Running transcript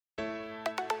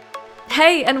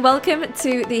Hey, and welcome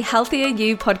to the Healthier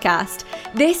You podcast.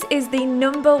 This is the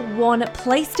number one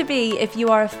place to be if you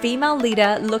are a female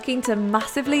leader looking to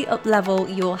massively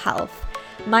uplevel your health.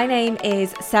 My name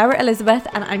is Sarah Elizabeth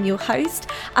and I'm your host.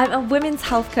 I'm a women's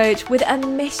health coach with a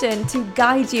mission to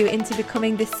guide you into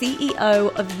becoming the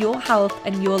CEO of your health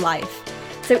and your life.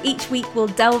 So each week we'll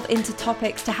delve into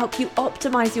topics to help you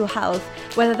optimize your health,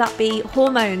 whether that be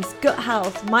hormones, gut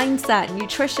health, mindset,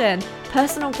 nutrition,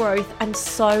 personal growth, and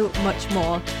so much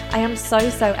more. I am so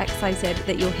excited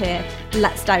that you're here.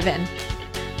 Let's dive in.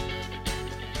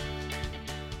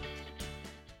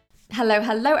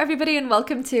 Hello everybody, and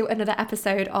welcome to another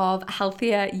episode of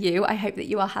Healthier You. I hope that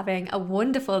you are having a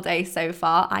wonderful day so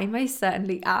far. I most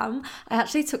certainly am. I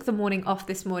actually took the morning off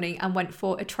this morning and went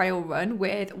for a trail run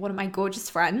with one of my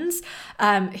gorgeous friends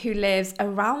who lives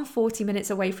around 40 minutes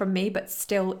away from me, but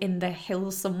still in the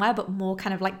hills somewhere, but more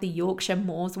kind of like the Yorkshire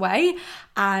Moors way.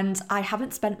 And I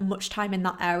haven't spent much time in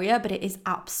that area, but it is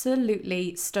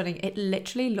absolutely stunning. It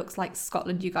literally looks like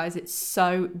Scotland, you guys. It's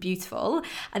so beautiful.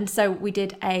 And so we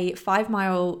did a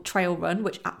 5-mile trail run,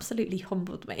 which absolutely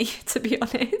humbled me, to be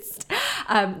honest.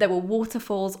 There were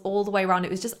waterfalls all the way around.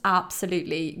 It was just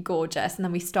absolutely gorgeous. And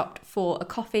then we stopped for a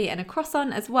coffee and a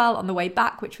croissant as well on the way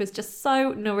back, which was just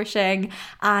so nourishing.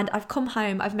 And I've come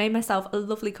home, I've made myself a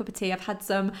lovely cup of tea. I've had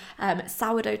some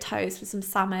sourdough toast with some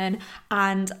salmon,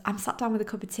 and I'm sat down with a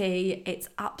cup of tea. It's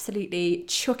absolutely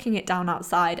chucking it down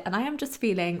outside, and I am just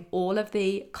feeling all of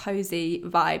the cozy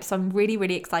vibes. So I'm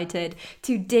really excited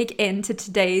to dig into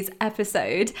today's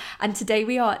episode. And today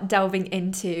we are delving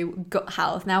into gut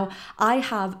health. Now, I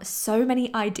have so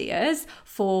many ideas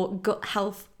for gut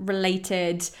health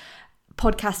related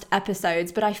podcast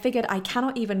episodes, but I figured I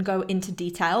cannot even go into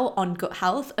detail on gut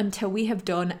health until we have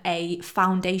done a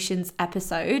foundations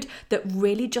episode that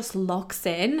really just locks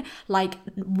in like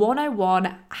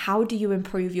 101, how do you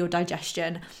improve your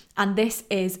digestion? And this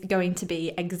is going to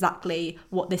be exactly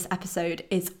what this episode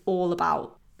is all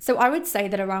about. So I would say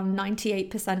that around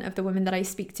 98% of the women that I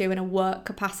speak to in a work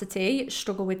capacity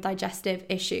struggle with digestive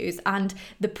issues. And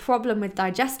the problem with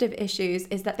digestive issues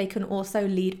is that they can also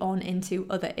lead on into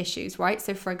other issues, right?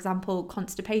 So for example,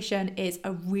 constipation is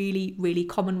a really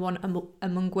common one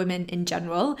among women in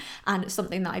general, and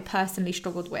something that I personally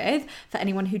struggled with. For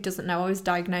anyone who doesn't know, I was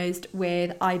diagnosed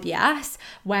with IBS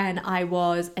when I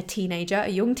was a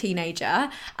young teenager,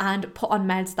 and put on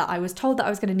meds that I was told that I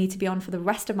was going to need to be on for the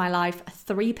rest of my life,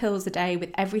 3 pills a day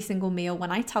with every single meal. When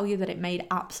I tell you that it made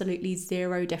absolutely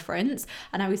zero difference,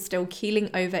 and I was still keeling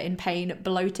over in pain,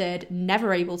 bloated,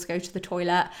 never able to go to the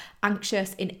toilet,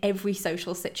 anxious in every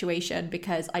social situation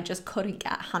because I just couldn't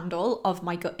get a handle of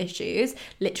my gut issues,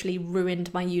 literally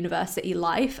ruined my university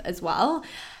life as well.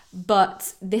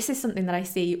 But this is something that I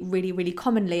see really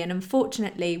commonly, and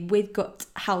unfortunately with gut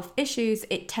health issues,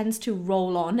 it tends to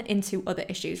roll on into other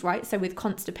issues, right? So with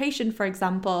constipation, for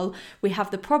example, we have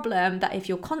the problem that if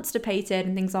you're constipated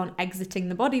and things aren't exiting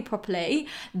the body properly,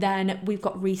 then we've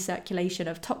got recirculation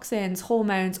of toxins,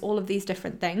 hormones, all of these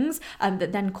different things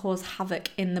that then cause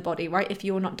havoc in the body, right? If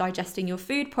you're not digesting your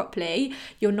food properly,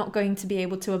 you're not going to be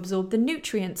able to absorb the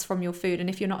nutrients from your food, and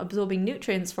if you're not absorbing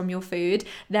nutrients from your food,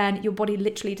 then your body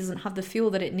literally doesn't have the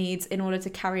fuel that it needs in order to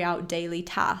carry out daily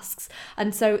tasks.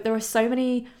 And so there are so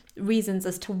many reasons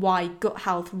as to why gut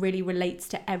health really relates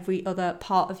to every other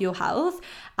part of your health.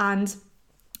 And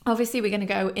obviously, we're going to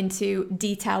go into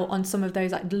detail on some of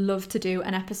those. I'd love to do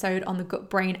an episode on the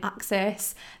gut-brain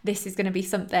axis. This is going to be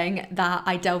something that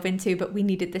I delve into, but we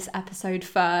needed this episode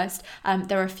first.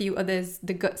 There are a few others,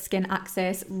 the gut-skin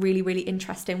axis, really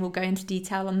interesting. We'll go into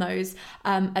detail on those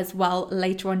as well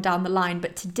later on down the line.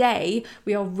 But today,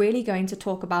 we are really going to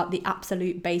talk about the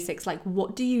absolute basics. Like,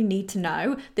 what do you need to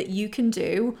know that you can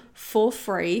do for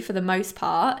free, for the most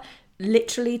part,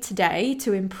 literally today,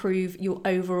 to improve your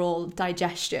overall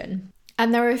digestion?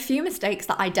 And there are a few mistakes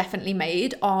that I definitely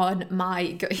made on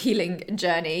my gut healing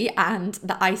journey and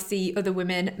that I see other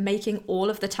women making all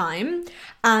of the time.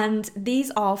 And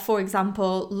these are, for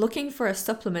example, looking for a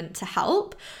supplement to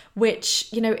help, which,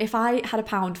 you know, if I had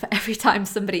 £1 for every time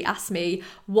somebody asked me,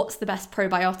 what's the best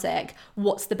probiotic?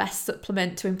 What's the best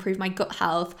supplement to improve my gut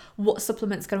health? What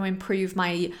supplement's going to improve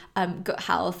my gut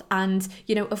health? And,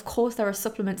 you know, of course, there are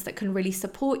supplements that can really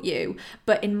support you.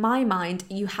 But in my mind,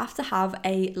 you have to have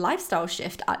a lifestyle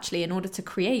shift actually in order to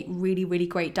create really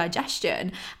great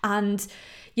digestion. And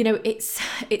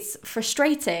it's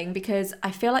frustrating because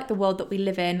I feel like the world that we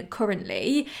live in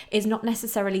currently is not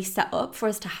necessarily set up for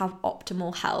us to have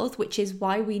optimal health, which is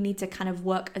why we need to kind of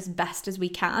work as best as we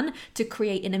can to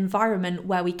create an environment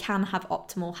where we can have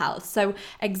optimal health. So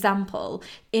example,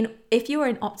 if you were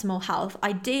in optimal health,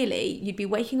 ideally you'd be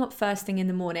waking up first thing in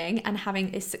the morning and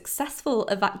having a successful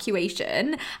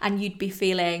evacuation, and you'd be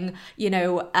feeling,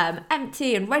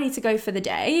 empty and ready to go for the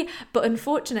day. But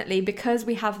unfortunately, because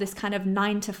we have this kind of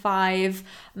 9 to 5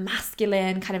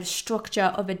 masculine kind of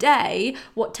structure of a day,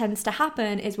 what tends to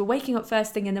happen is we're waking up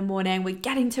first thing in the morning, we're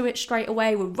getting to it straight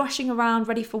away, we're rushing around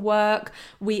ready for work,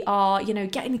 we are,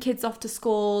 getting the kids off to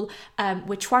school,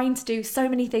 we're trying to do so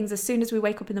many things as soon as we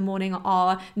wake up in the morning.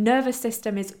 Our nervous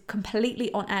system is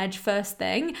completely on edge first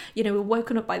thing. We're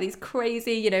woken up by these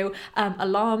crazy,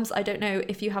 alarms. I don't know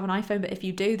if you have an iPhone, but if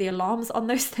you do, the alarms on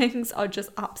those things are just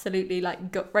absolutely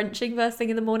like gut-wrenching first thing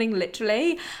in the morning,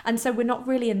 literally. And so we're not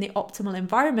really in the optimal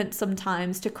environment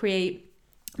sometimes to create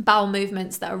bowel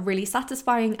movements that are really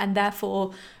satisfying and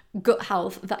therefore gut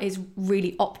health that is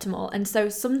really optimal. And so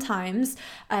sometimes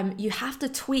you have to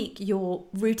tweak your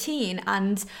routine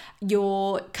and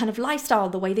your kind of lifestyle,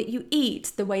 the way that you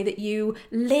eat, the way that you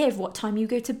live, what time you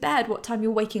go to bed, what time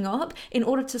you're waking up, in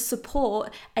order to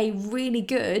support a really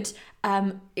good,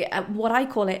 what I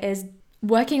call it is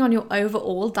working on your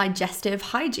overall digestive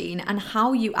hygiene and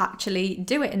how you actually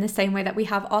do it, in the same way that we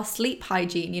have our sleep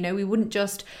hygiene. We wouldn't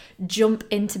just jump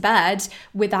into bed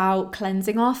without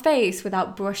cleansing our face,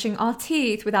 without brushing our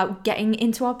teeth, without getting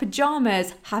into our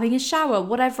pajamas, having a shower,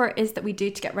 whatever it is that we do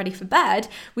to get ready for bed.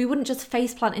 We wouldn't just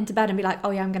face plant into bed and be like,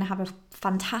 oh yeah, I'm going to have a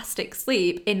fantastic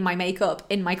sleep in my makeup,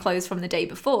 in my clothes from the day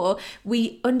before.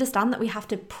 We understand that we have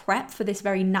to prep for this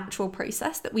very natural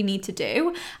process that we need to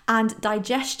do. And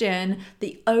digestion,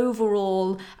 the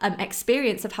overall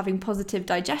experience of having positive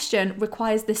digestion,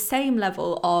 requires the same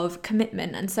level of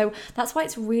commitment. And so that's why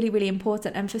it's really, really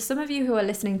important. And for some of you who are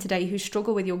listening today who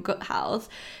struggle with your gut health,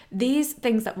 these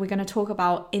things that we're going to talk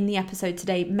about in the episode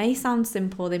today may sound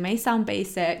simple, they may sound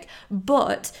basic,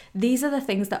 but these are the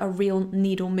things that are real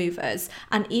needle movers.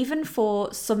 And even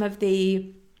for some of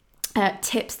the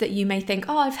tips that you may think,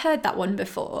 oh, I've heard that one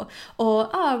before, or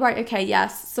oh, right, okay,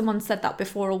 yes, someone said that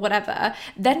before, or whatever,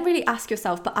 then really ask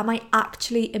yourself, but am I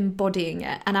actually embodying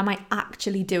it? And am I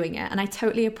actually doing it? And I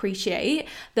totally appreciate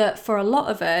that for a lot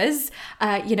of us,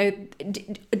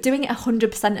 doing it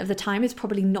 100% of the time is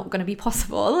probably not going to be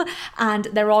possible. And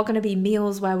there are going to be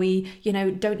meals where we,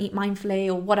 don't eat mindfully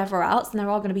or whatever else. And there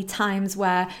are going to be times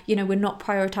where, we're not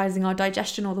prioritizing our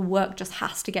digestion, or the work just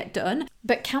has to get done.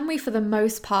 But can we, for the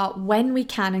most part, when we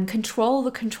can, and control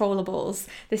the controllables?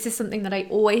 This is something that I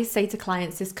always say to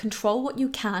clients, is control what you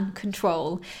can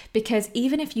control. Because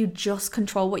even if you just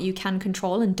control what you can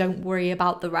control and don't worry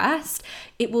about the rest,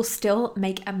 it will still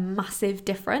make a massive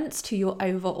difference to your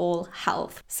overall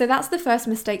health. So that's the first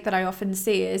mistake that I often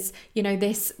see is,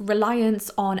 this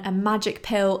reliance on a magic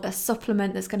pill, a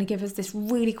supplement that's going to give us this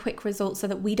really quick result so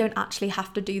that we don't actually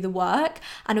have to do the work.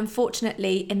 And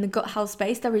unfortunately, in the gut health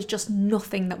space, there is just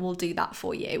nothing that will do that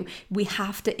for you. We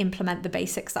have to implement the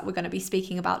basics that we're going to be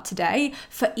speaking about today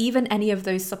for even any of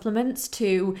those supplements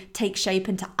to take shape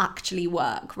and to actually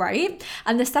work, right?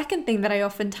 And the second thing that I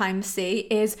oftentimes see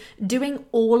is doing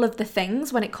all of the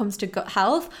things when it comes to gut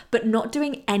health, but not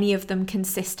doing any of them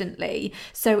consistently.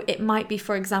 So it might be,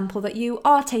 for example, that you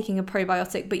are taking a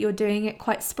probiotic, but you're doing it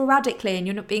quite sporadically and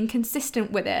you're not being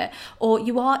consistent with it. Or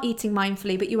you are eating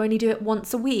mindfully, but you only do it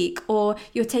once a week. Or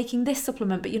you're taking this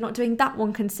supplement, but you're not doing that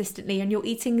one consistently, and you're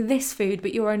eating this food,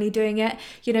 but you're only doing it,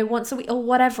 once a week, or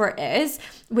whatever it is.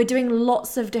 We're doing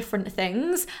lots of different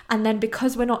things. And then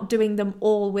because we're not doing them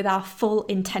all with our full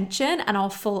intention and our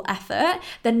full effort,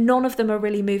 then none of them are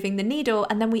really moving the needle.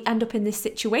 And then we end up in this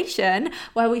situation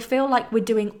where we feel like we're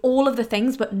doing all of the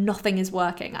things, but nothing is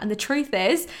working. And the truth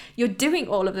is, you're doing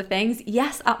all of the things.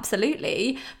 Yes,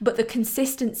 absolutely. But the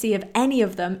consistency of any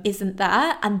of them isn't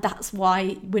there. And that's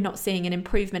why we're not seeing an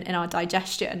improvement in our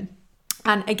digestion.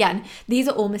 And again, these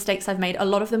are all mistakes I've made. A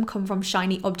lot of them come from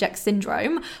shiny object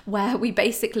syndrome, where we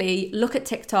basically look at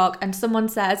TikTok and someone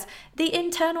says, the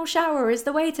internal shower is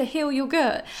the way to heal your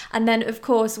gut. And then, of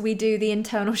course, we do the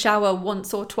internal shower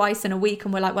once or twice in a week.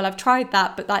 And we're like, well, I've tried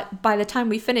that. But like by the time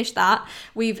we finish that,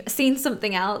 we've seen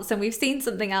something else and we've seen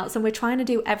something else. And we're trying to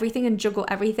do everything and juggle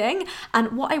everything.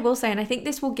 And what I will say, and I think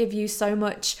this will give you so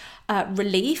much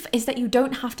relief, is that you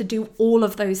don't have to do all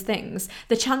of those things.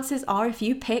 The chances are, if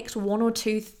you picked one or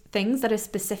two things that are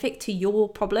specific to your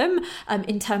problem,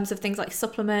 in terms of things like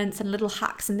supplements and little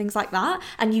hacks and things like that,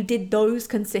 and you did those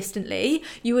consistently,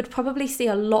 you would probably see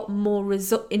a lot more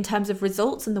result in terms of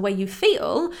results and the way you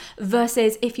feel,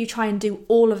 versus if you try and do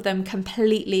all of them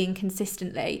completely and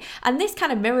consistently. And this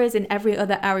kind of mirrors in every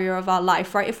other area of our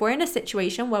life, right? If we're in a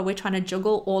situation where we're trying to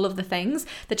juggle all of the things,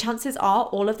 the chances are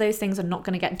all of those things are not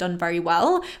going to get done very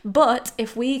well. But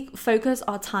if we focus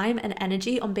our time and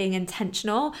energy on being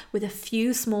intentional with a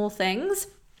few small things,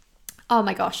 oh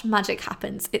my gosh, magic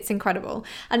happens. It's incredible.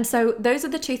 And so those are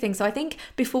the two things. So I think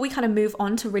before we kind of move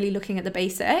on to really looking at the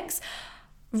basics,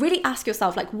 really ask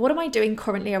yourself, like, what am I doing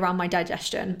currently around my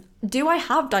digestion? Do I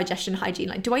have digestion hygiene?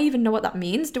 Like, do I even know what that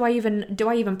means? Do I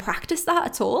even practice that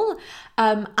at all?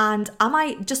 And am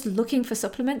I just looking for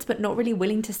supplements but not really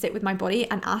willing to sit with my body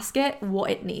and ask it what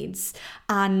it needs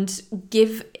and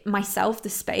give myself the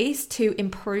space to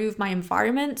improve my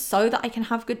environment so that I can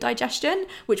have good digestion,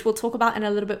 which we'll talk about in a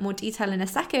little bit more detail in a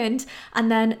second. And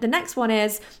then the next one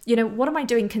is, what am I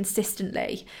doing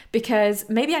consistently? Because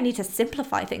maybe I need to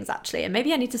simplify things actually, and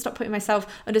maybe I need to stop putting myself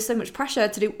under so much pressure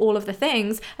to do all of the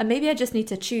things, and maybe I just need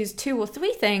to choose 2 or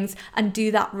 3 things and do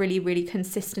that really, really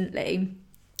consistently.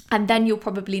 And then you'll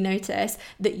probably notice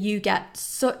that you get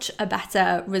such a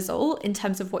better result in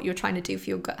terms of what you're trying to do for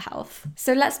your gut health.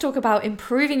 So let's talk about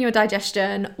improving your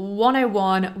digestion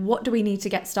 101. What do we need to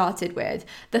get started with?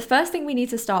 The first thing we need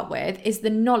to start with is the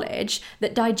knowledge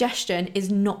that digestion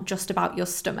is not just about your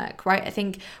stomach, right? I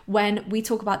think when we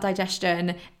talk about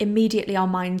digestion, immediately our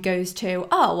mind goes to,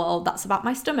 oh, well, that's about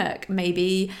my stomach.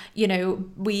 Maybe,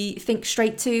 we think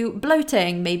straight to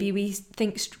bloating. Maybe we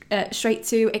think straight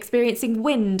to experiencing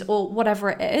wind or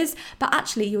whatever it is. But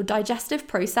actually, your digestive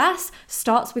process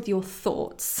starts with your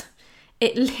thoughts.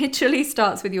 It literally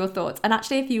starts with your thoughts. And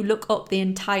actually, if you look up the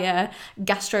entire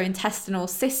gastrointestinal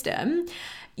system,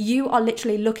 you are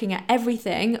literally looking at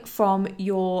everything from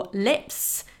your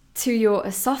lips to your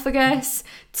esophagus,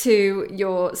 to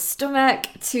your stomach,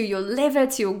 to your liver,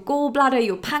 to your gallbladder,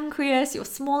 your pancreas, your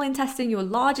small intestine, your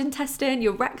large intestine,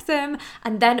 your rectum,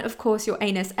 and then of course your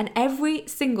anus. And every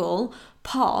single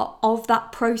part of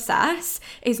that process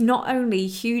is not only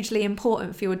hugely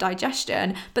important for your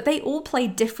digestion, but they all play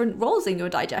different roles in your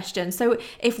digestion. So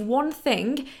if one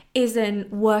thing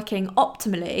isn't working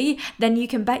optimally, then you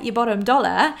can bet your bottom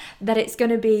dollar that it's going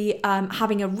to be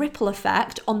having a ripple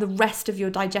effect on the rest of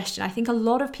your digestion. I think a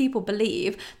lot of people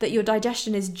believe that your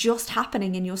digestion is just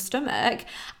happening in your stomach,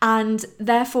 and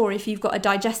therefore if you've got a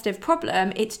digestive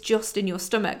problem, it's just in your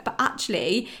stomach. But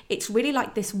actually, it's really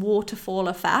like this waterfall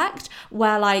effect,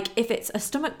 where like if it's a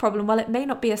stomach problem, well, it may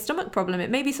not be a stomach problem. It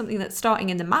may be something that's starting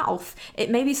in the mouth. It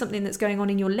may be something that's going on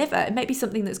in your liver. It may be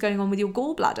something that's going on with your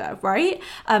gallbladder, right?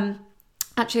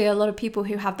 Actually, a lot of people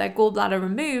who have their gallbladder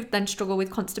removed then struggle with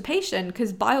constipation,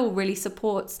 because bile really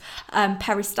supports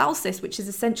peristalsis, which is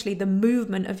essentially the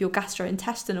movement of your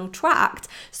gastrointestinal tract,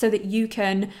 so that you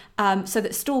can, so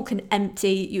that stool can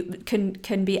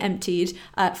can be emptied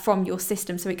from your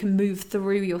system, so it can move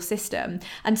through your system.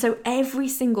 And so every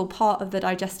single part of the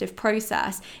digestive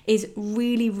process is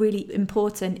really, really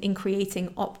important in creating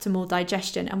optimal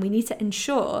digestion, and we need to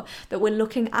ensure that we're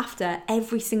looking after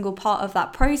every single part of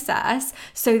that process,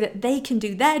 so that they can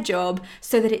do their job,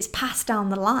 so that it's passed down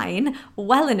the line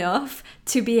well enough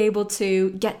to be able to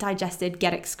get digested,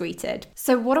 get excreted.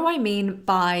 So what do I mean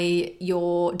by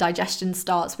your digestion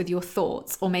starts with your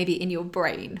thoughts, or maybe in your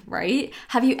brain, right?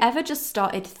 Have you ever just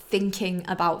started thinking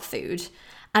about food?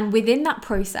 And within that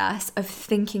process of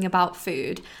thinking about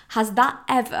food, has that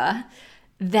ever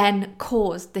then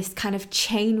caused this kind of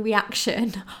chain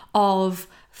reaction of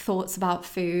thoughts about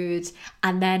food,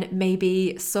 and then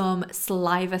maybe some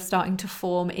saliva starting to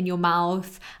form in your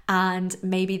mouth, and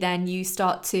maybe then you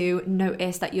start to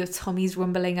notice that your tummy's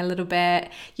rumbling a little bit?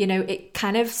 It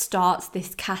kind of starts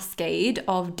this cascade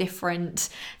of different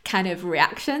kind of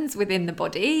reactions within the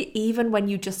body, even when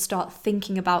you just start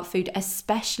thinking about food,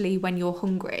 especially when you're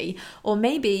hungry. Or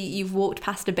maybe you've walked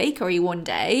past a bakery one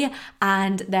day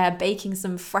and they're baking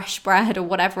some fresh bread or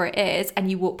whatever it is, and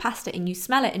you walk past it and you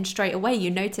smell it, and straight away you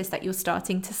notice that you're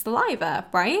starting to saliva,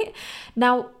 right?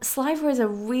 Now, saliva is a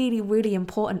really, really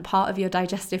important part of your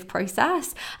digestive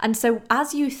process. And so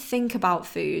as you think about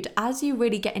food, as you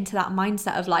really get into that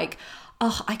mindset of like,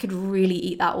 oh, I could really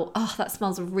eat that, or oh, that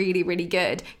smells really, really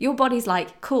good. Your body's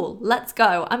like, cool, let's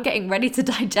go. I'm getting ready to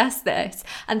digest this.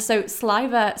 And so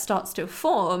saliva starts to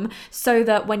form so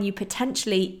that when you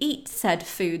potentially eat said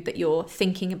food that you're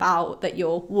thinking about, that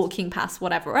you're walking past,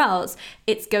 whatever else,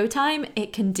 it's go time.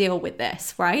 It can deal with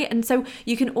this, right? And so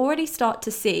you can already start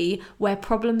to see where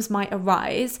problems might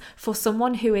arise for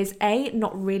someone who is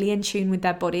not really in tune with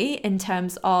their body in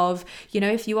terms of,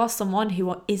 if you are someone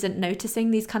who isn't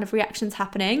noticing these kind of reactions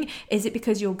happening, is it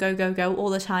because you're go, go, go all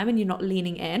the time and you're not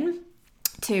leaning in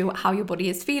to how your body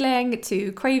is feeling,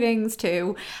 to cravings,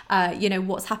 to,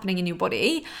 what's happening in your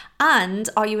body? And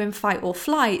are you in fight or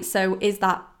flight? So is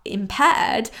that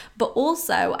impaired? But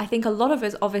also, I think a lot of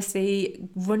us obviously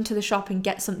run to the shop and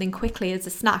get something quickly as a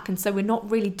snack. And so we're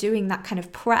not really doing that kind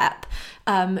of prep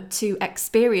to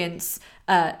experience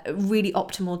really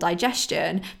optimal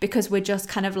digestion, because we're just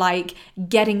kind of like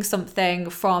getting something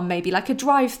from maybe like a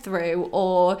drive-through,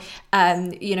 or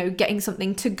getting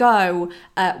something to go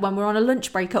when we're on a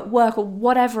lunch break at work, or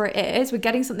whatever it is. We're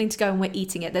getting something to go and we're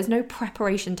eating it. There's no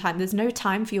preparation time. There's no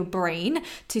time for your brain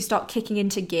to start kicking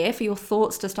into gear, for your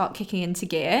thoughts to start kicking into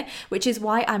gear, which is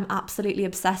why I'm absolutely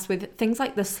obsessed with things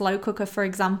like the slow cooker, for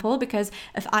example, because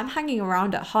if I'm hanging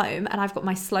around at home and I've got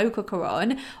my slow cooker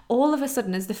on, all of a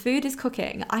sudden as the food is cooking,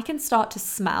 I can start to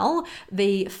smell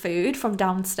the food from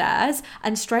downstairs,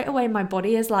 and straight away my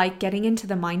body is like getting into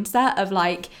the mindset of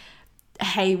like,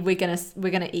 hey, we're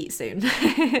gonna eat soon.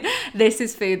 This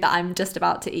is food that I'm just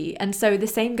about to eat. And so the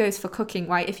same goes for cooking,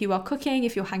 right? If you are cooking,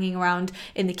 if you're hanging around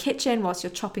in the kitchen whilst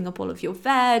you're chopping up all of your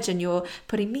veg and you're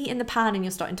putting meat in the pan and you're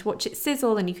starting to watch it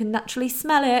sizzle and you can naturally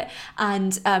smell it,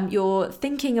 and you're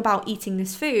thinking about eating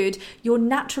this food, you're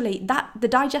naturally, the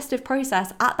digestive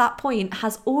process at that point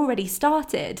has already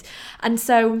started. And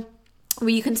so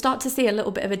you can start to see a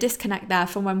little bit of a disconnect there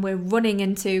from when we're running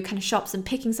into kind of shops and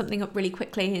picking something up really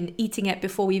quickly and eating it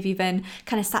before we've even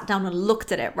kind of sat down and looked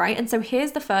at it, right? And so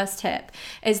here's the first tip,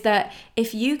 is that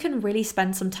if you can really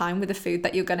spend some time with the food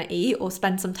that you're going to eat, or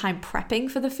spend some time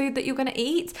prepping for the food that you're going to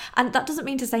eat, and that doesn't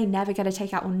mean to say never get a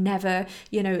takeout or never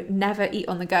eat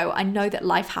on the go. I know that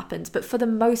life happens, but for the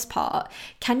most part,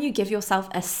 can you give yourself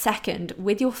a second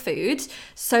with your food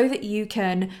so that you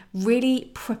can really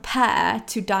prepare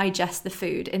to digest the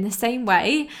food in the same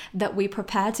way that we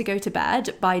prepare to go to bed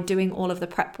by doing all of the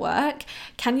prep work?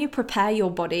 Can you prepare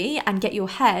your body and get your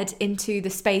head into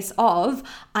the space of,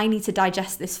 I need to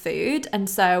digest this food? And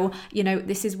so,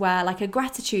 this is where like a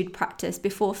gratitude practice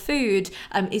before food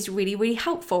is really, really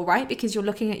helpful, right? Because you're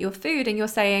looking at your food and you're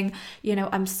saying,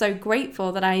 I'm so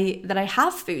grateful that I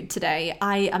have food today.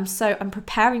 I'm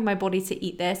preparing my body to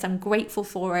eat this. I'm grateful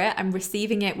for it. I'm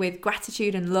receiving it with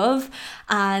gratitude and love,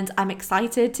 and I'm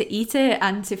excited to eat it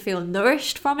and to feel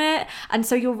nourished from it. And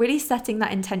so you're really setting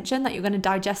that intention that you're going to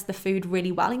digest the food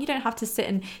really well. And you don't have to sit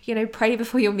and, pray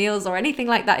before your meals or anything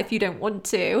like that if you don't want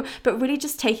to, but really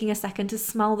just taking a second to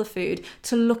smell the food,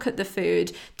 to look at the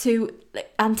food, to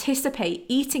anticipate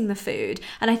eating the food.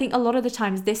 And I think a lot of the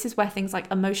times this is where things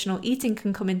like emotional eating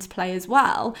can come into play as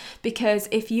well, because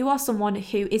if you are someone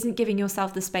who isn't giving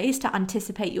yourself the space to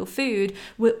anticipate your food,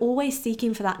 we're always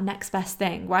seeking for that next best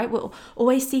thing, right? We're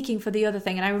always seeking for the other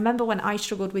thing. And I remember when I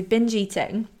struggled with binge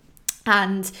eating,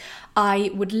 and I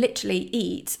would literally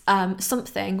eat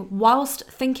something whilst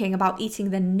thinking about eating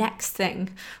the next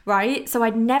thing, right? So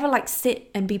I'd never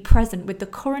sit and be present with the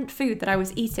current food that I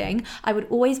was eating. I would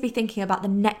always be thinking about the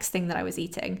next thing that I was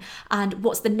eating, and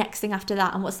what's the next thing after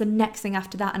that, and what's the next thing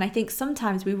after that. And I think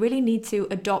sometimes we really need to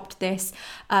adopt this,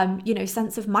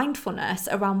 sense of mindfulness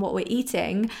around what we're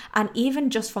eating, and even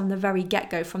just from the very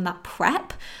get-go, from that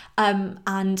prep,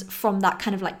 and from that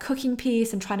kind of cooking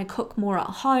piece and trying to cook more at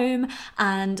home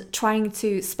and trying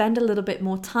to spend a little bit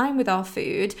more time with our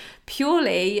food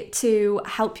purely to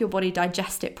help your body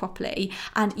digest it properly.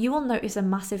 And you will notice a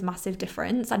massive, massive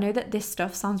difference. I know that this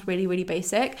stuff sounds really, really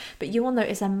basic, but you will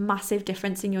notice a massive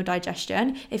difference in your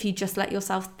digestion if you just let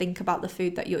yourself think about the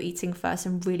food that you're eating first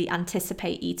and really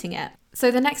anticipate eating it.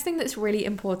 So the next thing that's really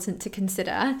important to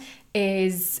consider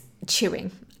is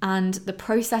chewing, and the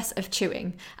process of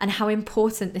chewing, and how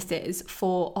important this is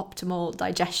for optimal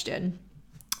digestion.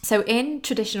 So in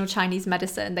traditional Chinese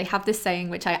medicine, they have this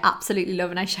saying, which I absolutely love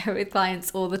and I share with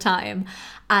clients all the time.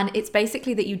 And it's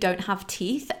basically that you don't have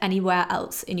teeth anywhere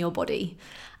else in your body.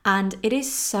 And it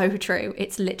is so true.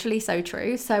 It's literally so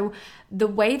true. So the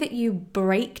way that you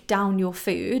break down your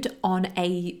food on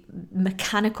a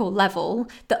mechanical level,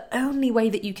 the only way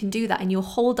that you can do that in your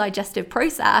whole digestive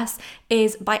process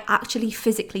is by actually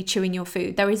physically chewing your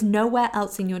food. There is nowhere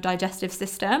else in your digestive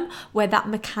system where that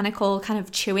mechanical kind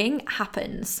of chewing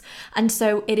happens. And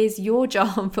so it is your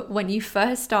job when you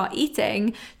first start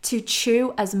eating to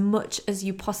chew as much as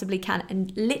you possibly can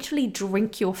and literally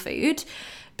drink your food,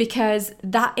 because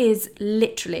that is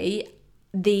literally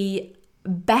the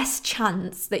best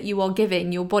chance that you are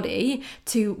giving your body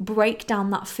to break down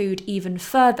that food even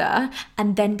further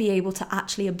and then be able to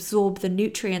actually absorb the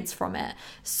nutrients from it,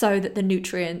 so that the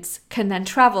nutrients can then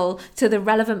travel to the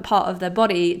relevant part of their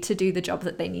body to do the job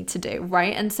that they need to do,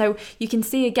 right? And so you can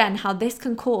see again how this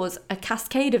can cause a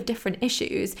cascade of different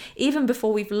issues even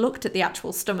before we've looked at the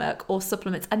actual stomach or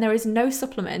supplements. And there is no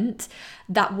supplement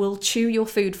that will chew your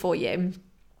food for you.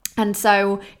 And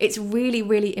so it's really,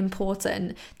 really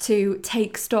important to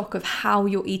take stock of how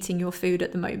you're eating your food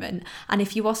at the moment. And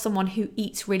if you are someone who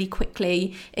eats really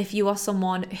quickly, if you are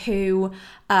someone who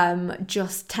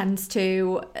just tends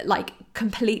to like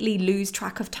completely lose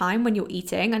track of time when you're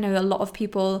eating. I know a lot of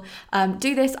people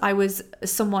do this. I was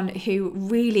someone who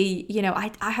really,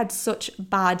 I had such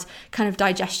bad kind of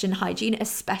digestion hygiene,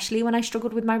 especially when I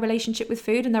struggled with my relationship with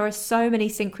food. And there are so many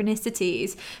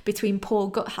synchronicities between poor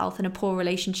gut health and a poor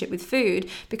relationship with food,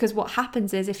 because what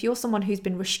happens is if you're someone who's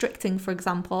been restricting, for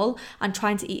example, and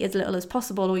trying to eat as little as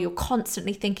possible, or you're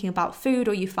constantly thinking about food,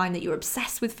 or you find that you're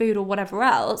obsessed with food or whatever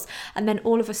else, and then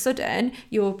all of a sudden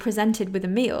you're presented with a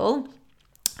meal,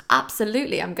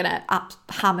 absolutely, I'm going to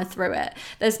hammer through it.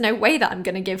 There's no way that I'm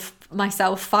going to give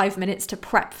myself 5 minutes to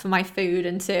prep for my food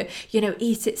and to,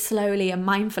 eat it slowly and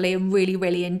mindfully and really,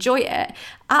 really enjoy it.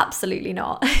 Absolutely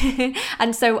not.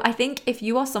 And so I think if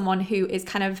you are someone who is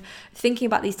kind of thinking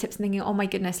about these tips and thinking, oh my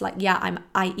goodness,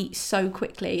 I eat so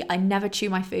quickly, I never chew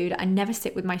my food, I never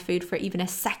sit with my food for even a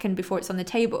second before it's on the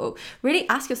table, really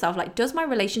ask yourself, does my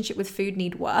relationship with food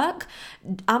need work?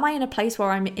 Am I in a place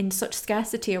where I'm in such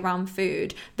scarcity around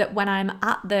food that when I'm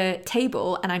at the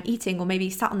table and I'm eating, or maybe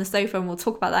sat on the sofa, and we'll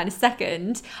talk about that in a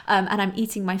second, and I'm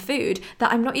eating my food,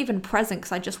 that I'm not even present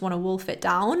because I just want to wolf it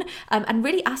down? And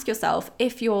really ask yourself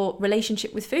if your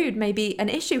relationship with food may be an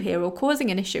issue here or causing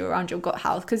an issue around your gut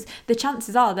health, because the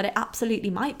chances are that it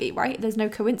absolutely might be, right? There's no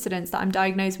coincidence that I'm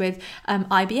diagnosed with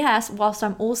IBS whilst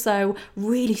I'm also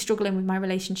really struggling with my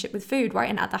relationship with food, right?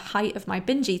 And at the height of my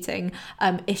binge eating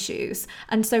issues.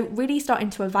 And so really starting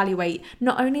to evaluate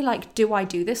not only do I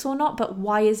do this or not, but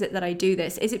why is it that I do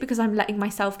this? Is it because I'm letting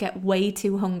myself get way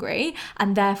too hungry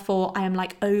and therefore I am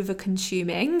over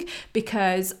consuming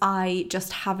because I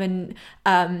just haven't,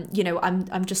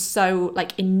 I'm just so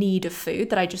in need of food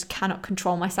that I just cannot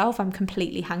control myself. I'm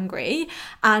completely hungry.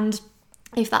 And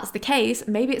if that's the case,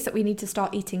 maybe it's that we need to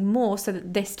start eating more so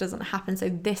that this doesn't happen, so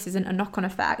this isn't a knock-on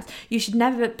effect. You should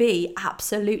never be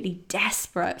absolutely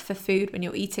desperate for food when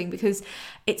you're eating, because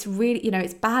it's really,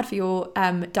 it's bad for your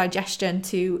digestion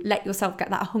to let yourself get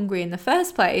that hungry in the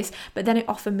first place, but then it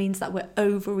often means that we're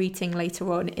overeating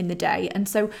later on in the day. And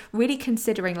so really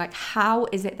considering how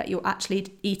is it that you're actually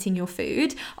eating your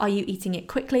food? Are you eating it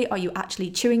quickly? Are you actually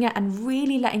chewing it? And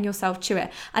really letting yourself chew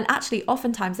it. And actually,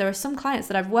 oftentimes there are some clients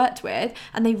that I've worked with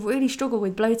and they really struggle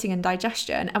with bloating and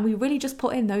digestion, and we really just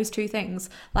put in those two things,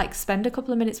 spend a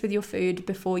couple of minutes with your food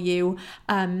before you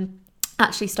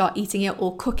actually start eating it,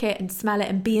 or cook it and smell it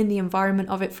and be in the environment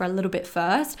of it for a little bit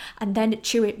first, and then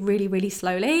chew it really, really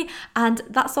slowly, and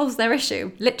that solves their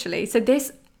issue, literally. So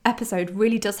this episode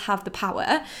really does have the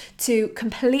power to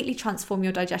completely transform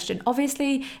your digestion.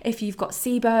 Obviously, if you've got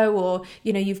SIBO, or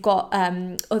you've got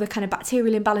other kind of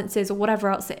bacterial imbalances or whatever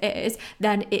else it is,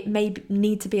 then it may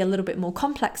need to be a little bit more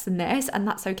complex than this, and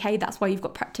that's okay. That's why you've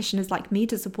got practitioners like me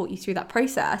to support you through that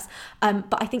process.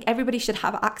 But I think everybody should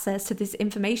have access to this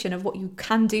information of what you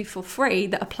can do for free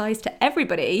that applies to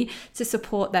everybody to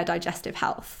support their digestive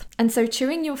health. And so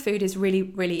chewing your food is really,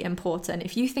 really important.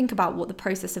 If you think about what the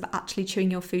process of actually chewing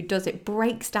your food does, it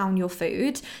breaks down your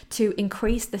food to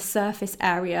increase the surface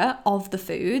area of the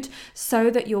food so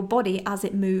that your body, as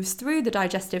it moves through the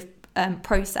digestive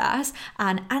process,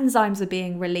 and enzymes are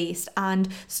being released and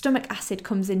stomach acid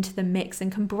comes into the mix and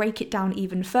can break it down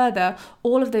even further,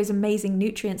 all of those amazing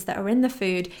nutrients that are in the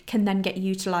food can then get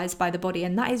utilized by the body.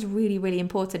 And that is really, really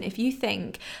important. If you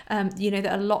think that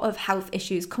a lot of health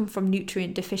issues come from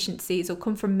nutrient deficiencies or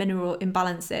come from mineral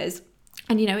imbalances,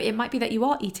 And, it might be that you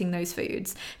are eating those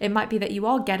foods. It might be that you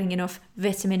are getting enough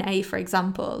vitamin A, for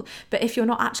example. But if you're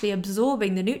not actually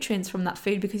absorbing the nutrients from that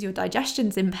food because your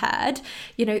digestion's impaired,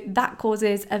 that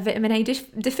causes a vitamin A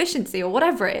deficiency, or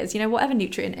whatever it is, whatever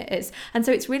nutrient it is. And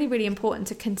so it's really, really important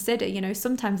to consider,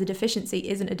 sometimes a deficiency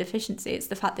isn't a deficiency. It's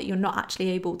the fact that you're not actually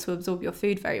able to absorb your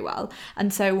food very well.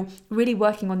 And so really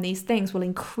working on these things will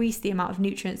increase the amount of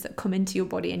nutrients that come into your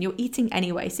body, and you're eating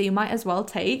anyway. So you might as well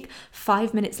take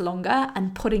 5 minutes longer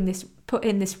and put in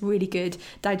this really good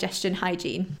digestion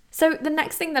hygiene. So the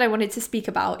next thing that I wanted to speak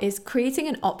about is creating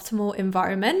an optimal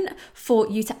environment for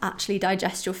you to actually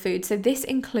digest your food. So this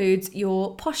includes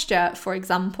your posture, for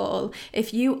example.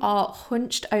 If you are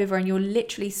hunched over and you're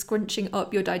literally scrunching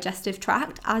up your digestive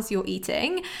tract as you're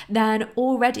eating, then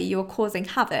already you're causing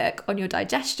havoc on your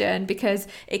digestion because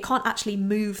it can't actually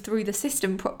move through the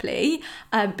system properly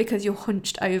because you're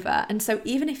hunched over. And so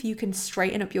even if you can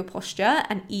straighten up your posture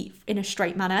and eat in a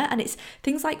straight manner, and it's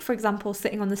things like, for example,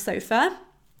 sitting on the sofa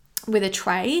with a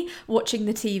tray watching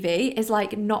the TV is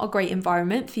like not a great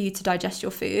environment for you to digest your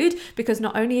food, because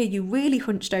not only are you really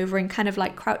hunched over and kind of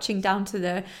like crouching down to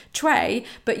the tray,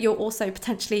 but you're also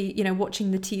potentially,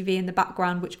 watching the TV in the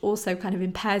background, which also kind of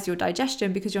impairs your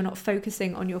digestion because you're not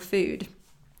focusing on your food.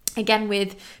 Again,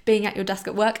 with being at your desk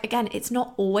at work, it's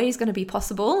not always going to be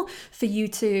possible for you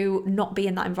to not be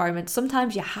in that environment.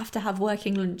 Sometimes you have to have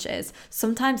working lunches.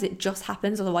 Sometimes it just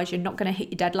happens, otherwise you're not going to hit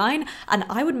your deadline. And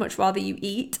I would much rather you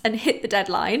eat and hit the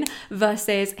deadline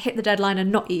versus hit the deadline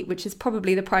and not eat, which is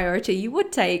probably the priority you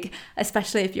would take,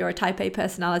 especially if you're a type A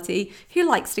personality who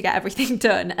likes to get everything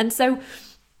done. And so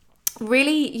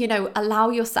really, allow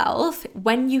yourself,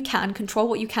 when you can, control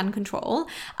what you can control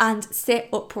and sit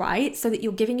upright so that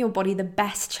you're giving your body the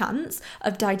best chance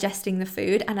of digesting the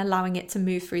food and allowing it to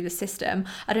move through the system.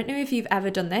 I don't know if you've ever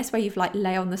done this where you've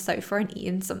lay on the sofa and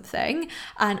eaten something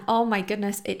and oh my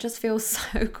goodness, it just feels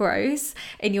so gross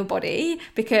in your body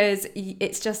because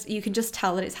it's just, you can just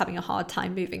tell that it's having a hard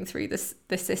time moving through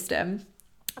the system.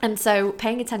 And so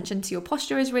paying attention to your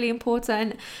posture is really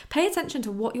important. Pay attention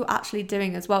to what you're actually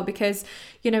doing as well, because,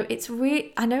 it's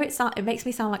really, I know it makes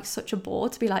me sound like such a bore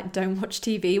to be like, don't watch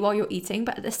TV while you're eating.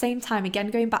 But at the same time,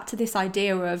 again, going back to this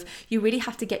idea of you really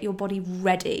have to get your body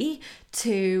ready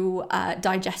to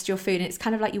digest your food. And it's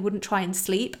kind of like you wouldn't try and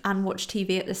sleep and watch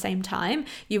TV at the same time.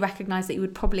 You recognize that you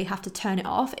would probably have to turn it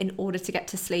off in order to get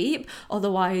to sleep.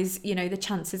 Otherwise, the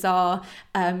chances are,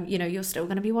 you're still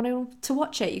going to be wanting to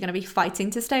watch it. You're going to be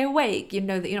fighting to stay awake. You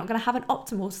know that you're not going to have an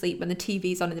optimal sleep when the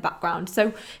TV's on in the background.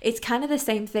 So it's kind of the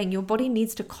same thing. Your body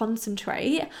needs to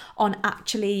concentrate on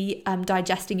actually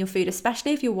digesting your food,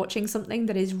 especially if you're watching something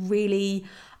that is really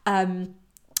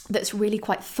that's really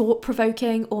quite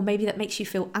thought-provoking, or maybe that makes you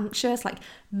feel anxious, like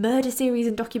murder series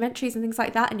and documentaries and things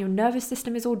like that, and your nervous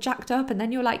system is all jacked up, and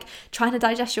then you're trying to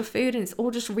digest your food and it's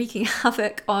all just wreaking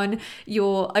havoc on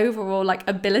your overall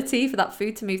ability for that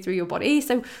food to move through your body.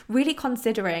 So really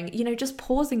considering, just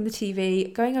pausing the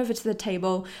TV, going over to the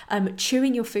table,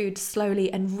 chewing your food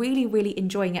slowly and really, really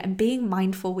enjoying it and being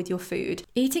mindful with your food.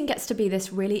 Eating gets to be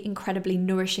this really incredibly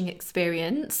nourishing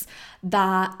experience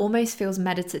that almost feels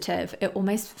meditative. It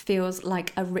almost feels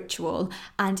like a ritual,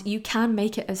 and you can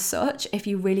make it as such if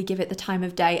you really give it the time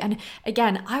of day. And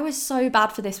again, I was so bad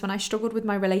for this when I struggled with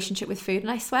my relationship with food,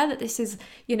 and I swear that this is,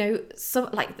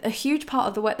 a huge part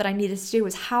of the work that I needed to do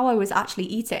was how I was actually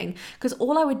eating, because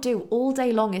all I would do all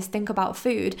day long is think about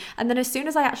food, and then as soon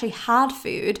as I actually had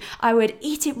food, I would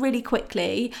eat it really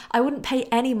quickly. I wouldn't pay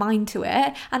any mind to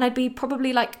it, and I'd be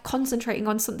probably concentrating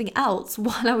on something else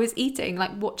while I was eating,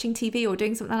 watching TV or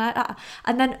doing something like that.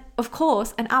 And then of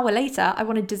course an hour later I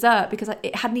wanted dessert because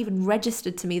it hadn't even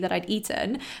registered to me that I'd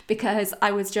eaten, because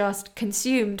I was just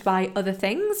consumed by other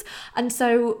things. And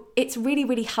so it's really,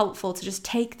 really helpful to just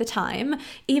take the time,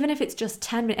 even if it's just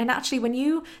 10 minutes. And actually, when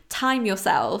you time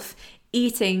yourself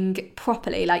eating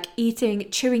properly,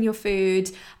 chewing your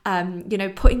food,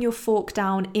 putting your fork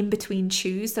down in between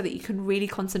chews so that you can really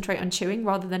concentrate on chewing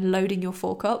rather than loading your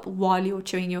fork up while you're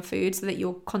chewing your food, so that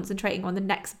you're concentrating on the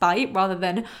next bite rather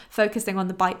than focusing on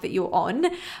the bite that you're on.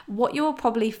 What you'll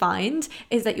probably find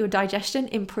is that your digestion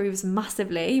improves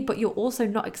massively, but you're also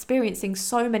not experiencing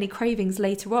so many cravings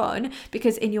later on,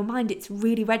 because in your mind it's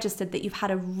really registered that you've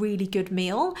had a really good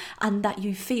meal and that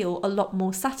you feel a lot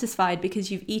more satisfied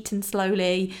because you've eaten slowly,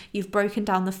 you've broken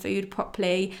down the food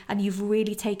properly, and you've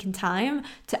really taken time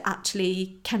to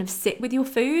actually kind of sit with your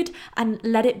food and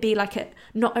let it be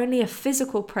not only a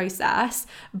physical process,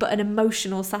 but an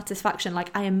emotional satisfaction.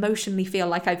 I emotionally feel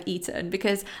like I've eaten,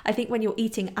 because I think when you're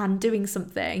eating and doing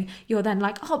something, you're then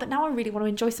oh, but now I really want to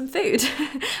enjoy some food.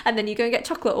 And then you go and get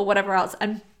chocolate or whatever else.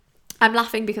 And I'm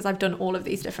laughing because I've done all of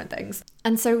these different things.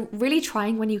 And so really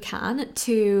trying when you can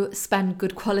to spend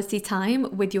good quality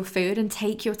time with your food and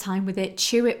take your time with it,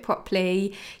 chew it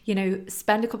properly,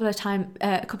 spend a couple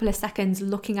of seconds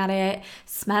looking at it,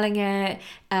 smelling it,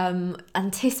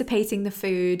 anticipating the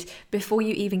food before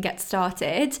you even get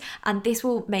started. And this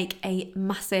will make a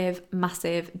massive,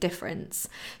 massive difference.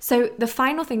 So the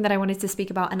final thing that I wanted to speak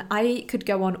about, and I could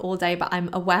go on all day, but I'm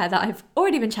aware that I've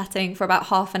already been chatting for about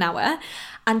half an hour.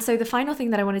 And so the final thing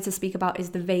that I wanted to speak about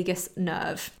is the vagus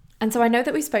nerve. And so I know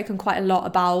that we've spoken quite a lot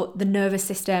about the nervous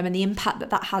system and the impact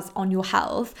that that has on your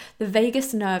health. The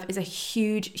vagus nerve is a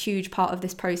huge, huge part of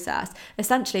this process.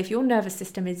 Essentially, if your nervous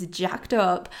system is jacked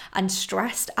up and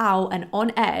stressed out and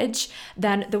on edge,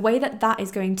 then the way that that is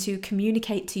going to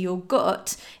communicate to your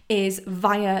gut is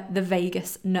via the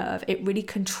vagus nerve. It really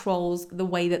controls the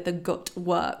way that the gut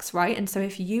works, right? And so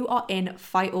if you are in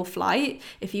fight or flight,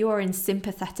 if you are in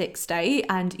sympathetic state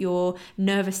and your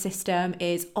nervous system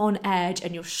is on edge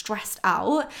and you're stressed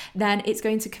out, then it's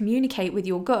going to communicate with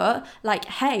your gut like,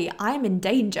 hey, I'm in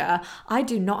danger. I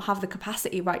do not have the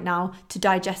capacity right now to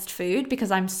digest food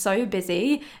because I'm so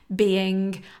busy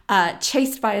being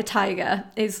chased by a tiger,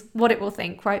 is what it will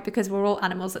think, right? Because we're all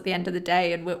animals at the end of the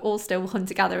day and we're all still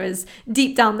hunter-gatherers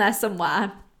deep down there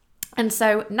somewhere. And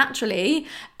so naturally,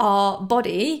 our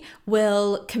body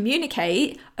will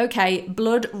communicate, okay,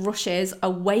 blood rushes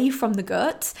away from the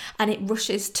gut and it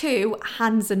rushes to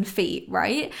hands and feet,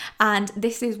 right? And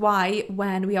this is why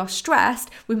when we are stressed,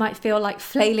 we might feel like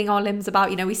flailing our limbs about.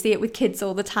 We see it with kids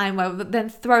all the time where they're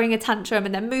throwing a tantrum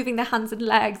and they're moving their hands and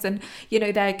legs and,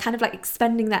 they're kind of like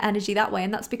expending their energy that way.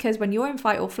 And that's because when you're in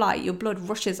fight or flight, your blood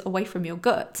rushes away from your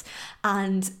gut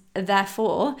and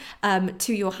therefore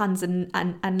to your hands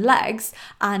and legs,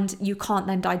 and you can't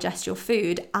then digest your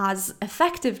food as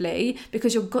effectively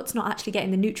because your gut's not actually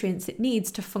getting the nutrients it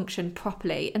needs to function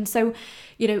properly. And so,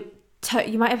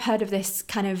 you might have heard of this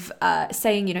kind of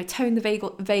saying, tone the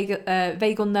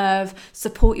vagal nerve,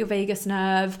 support your vagus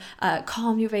nerve,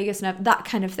 calm your vagus nerve, that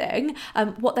kind of thing.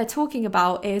 What they're talking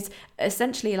about is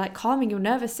essentially like calming your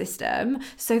nervous system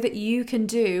so that you can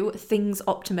do things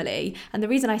optimally. And the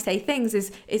reason I say things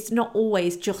is it's not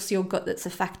always just your gut that's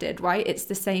affected, right? It's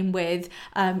the same with,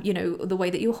 the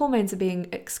way that your hormones are being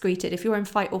excreted. If you're in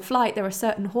fight or flight, there are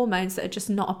certain hormones that are just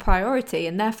not a priority.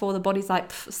 And therefore the body's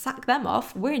like, sack them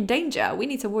off. We're in danger. We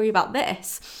need to worry about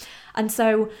this. And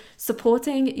so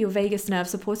supporting your vagus nerve,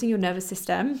 supporting your nervous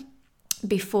system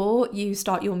before you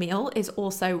start your meal is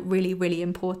also really, really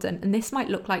important. And this might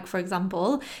look like, for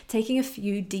example, taking a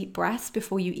few deep breaths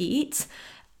before you eat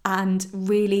and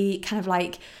really kind of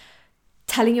like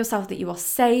telling yourself that you are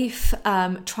safe,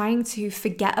 trying to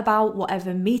forget about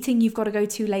whatever meeting you've got to go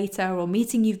to later or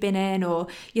meeting you've been in, or,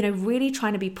 really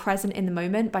trying to be present in the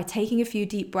moment by taking a few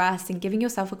deep breaths and giving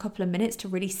yourself a couple of minutes to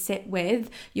really sit with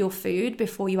your food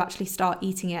before you actually start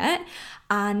eating it.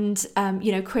 And,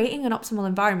 creating an optimal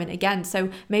environment again. So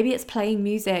maybe it's playing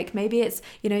music, maybe it's,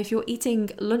 if you're eating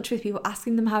lunch with people,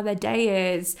 asking them how their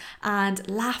day is and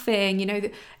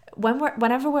laughing,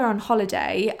 whenever we're on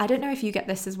holiday, I don't know if you get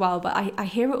this as well, but I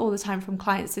hear it all the time from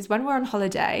clients, is when we're on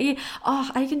holiday,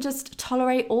 I can just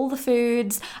tolerate all the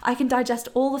foods, I can digest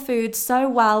all the foods so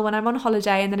well when I'm on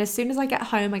holiday, and then as soon as I get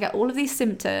home I get all of these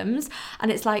symptoms. And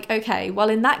it's like, okay, well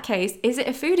in that case, is it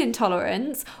a food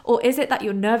intolerance or is it that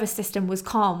your nervous system was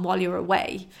calm while you're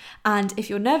away? And if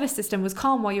your nervous system was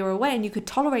calm while you're away and you could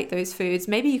tolerate those foods,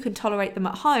 maybe you can tolerate them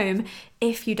at home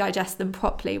if you digest them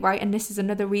properly, right? And this is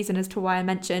another reason as to why I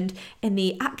mentioned in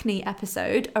the acne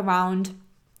episode around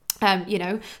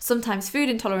sometimes food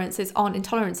intolerances aren't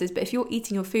intolerances, but if you're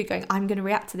eating your food going, I'm going to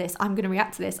react to this, I'm going to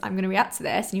react to this, I'm going to react to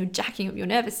this, and you're jacking up your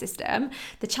nervous system,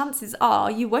 the chances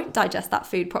are you won't digest that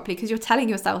food properly because you're telling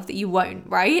yourself that you won't,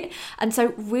 right? And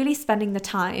so really spending the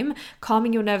time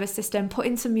calming your nervous system,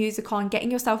 putting some music on,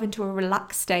 getting yourself into a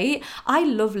relaxed state. I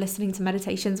love listening to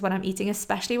meditations when I'm eating,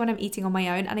 especially when I'm eating on my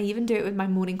own, and I even do it with my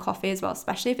morning coffee as well,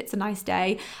 especially if it's a nice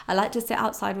day. I like to sit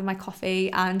outside with my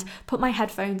coffee and put my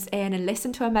headphones in and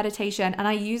listen to a meditation, and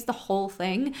I use the whole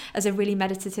thing as a really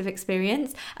meditative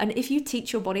experience. And if you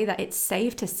teach your body that it's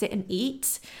safe to sit and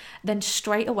eat, then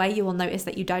straight away you will notice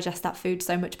that you digest that food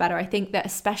so much better. I think that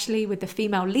especially with the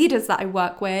female leaders that I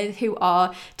work with who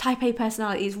are type A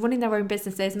personalities, running their own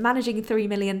businesses, managing 3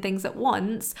 million things at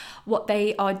once, what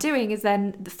they are doing is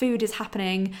then the food is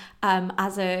happening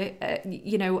as a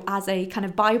kind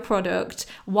of byproduct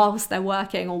whilst they're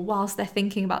working or whilst they're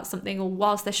thinking about something or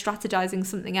whilst they're strategizing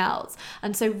something else.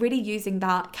 And so really using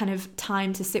that kind of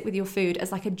time to sit with your food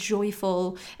as like a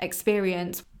joyful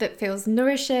experience that feels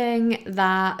nourishing,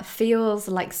 that feels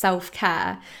like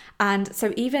self-care. And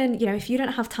so even, if you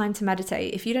don't have time to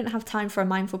meditate, if you don't have time for a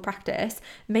mindful practice,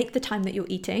 make the time that you're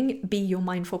eating be your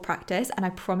mindful practice. And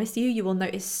I promise you will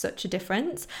notice such a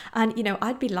difference. And,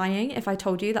 I'd be lying if I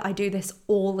told you that I do this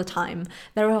all the time.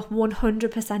 There are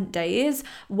 100% days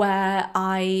where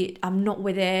I am not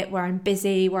with it, where I'm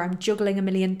busy, where I'm juggling a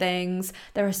million things.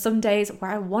 There are some days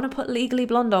where I want to put Legally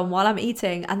Blonde on while I'm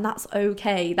eating, and that's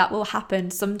okay. That will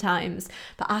happen sometimes.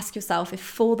 But ask yourself if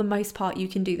for the most part you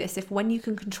can do this, if when you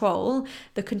can control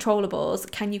the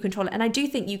controllables, can you control it? And I do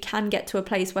think you can get to a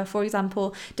place where, for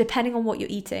example, depending on what you're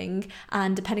eating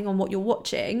and depending on what you're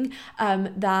watching,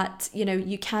 that,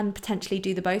 you can potentially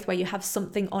do the both, where you have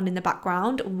something on in the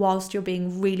background whilst you're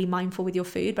being really mindful with your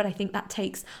food. But I think that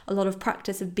takes a lot of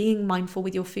practice of being mindful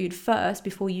with your food first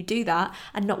before you do that,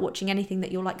 and not watching anything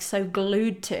that you're like so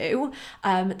glued to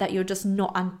that you're just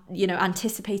not,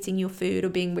 anticipating your food or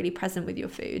being really present with your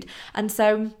food. And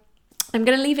so I'm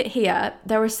going to leave it here.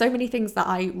 There are so many things that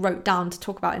I wrote down to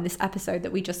talk about in this episode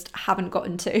that we just haven't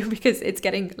gotten to because it's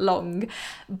getting long,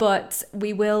 but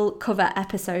we will cover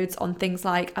episodes on things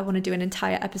like, I want to do an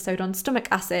entire episode on stomach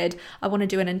acid. I want to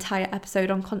do an entire episode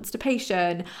on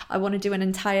constipation. I want to do an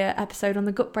entire episode on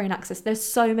the gut-brain axis. There's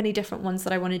so many different ones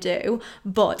that I want to do,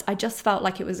 but I just felt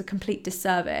like it was a complete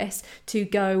disservice to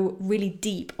go really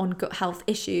deep on gut health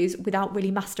issues without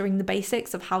really mastering the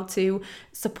basics of how to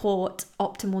support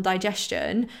optimal digestion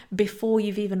before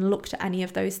you've even looked at any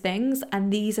of those things.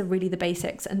 And these are really the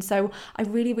basics. And so I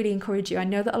really, really encourage you. I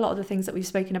know that a lot of the things that we've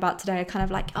spoken about today are kind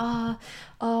of like,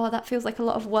 that feels like a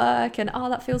lot of work, and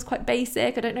that feels quite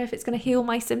basic. I don't know if it's going to heal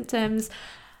my symptoms.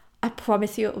 I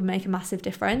promise you it will make a massive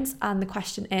difference. And the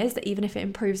question is that even if it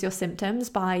improves your symptoms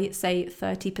by, say,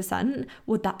 30%,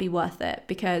 would that be worth it?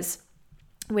 Because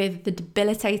with the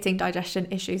debilitating digestion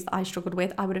issues that I struggled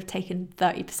with, I would have taken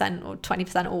 30% or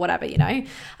 20% or whatever,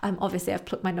 Obviously, I've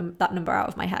plucked that number out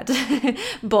of my head.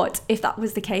 But if that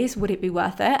was the case, would it be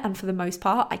worth it? And for the most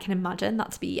part, I can imagine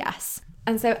that to be yes.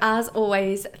 And so as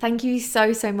always, thank you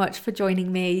so, so much for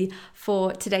joining me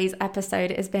for today's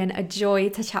episode. It has been a joy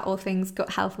to chat all things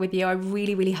gut health with you. I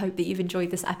really, really hope that you've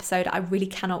enjoyed this episode. I really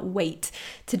cannot wait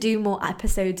to do more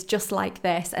episodes just like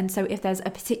this. And so if there's a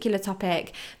particular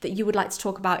topic that you would like to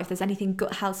talk about, if there's anything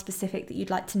gut health specific that you'd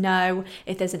like to know,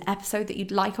 if there's an episode that you'd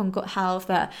like on gut health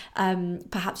that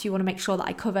perhaps you want to make sure that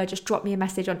I cover, just drop me a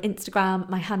message on Instagram.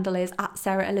 My handle is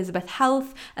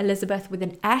 @SarahElizabethHealth, Elizabeth with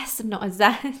an S, not a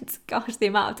Z. Gosh, the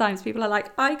amount of times people are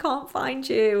like, I can't find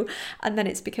you, and then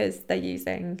it's because they're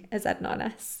using a Z, not an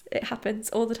S. It happens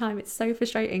all the time. It's so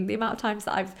frustrating. The amount of times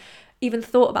that I've even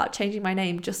thought about changing my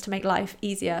name just to make life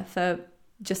easier for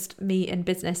just me and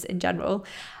business in general.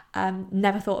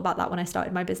 Never thought about that when I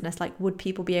started my business. Like, would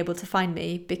people be able to find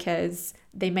me because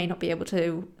they may not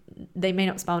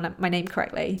spell my name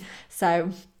correctly?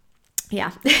 So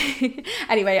yeah.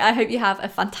 Anyway, I hope you have a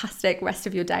fantastic rest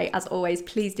of your day. As always,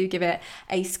 please do give it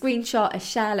a screenshot, a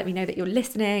share, let me know that you're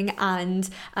listening, and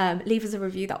leave us a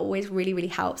review. That always really, really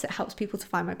helps. It helps people to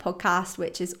find my podcast,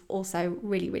 which is also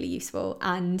really, really useful.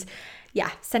 And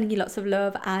yeah, sending you lots of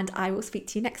love, and I will speak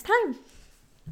to you next time.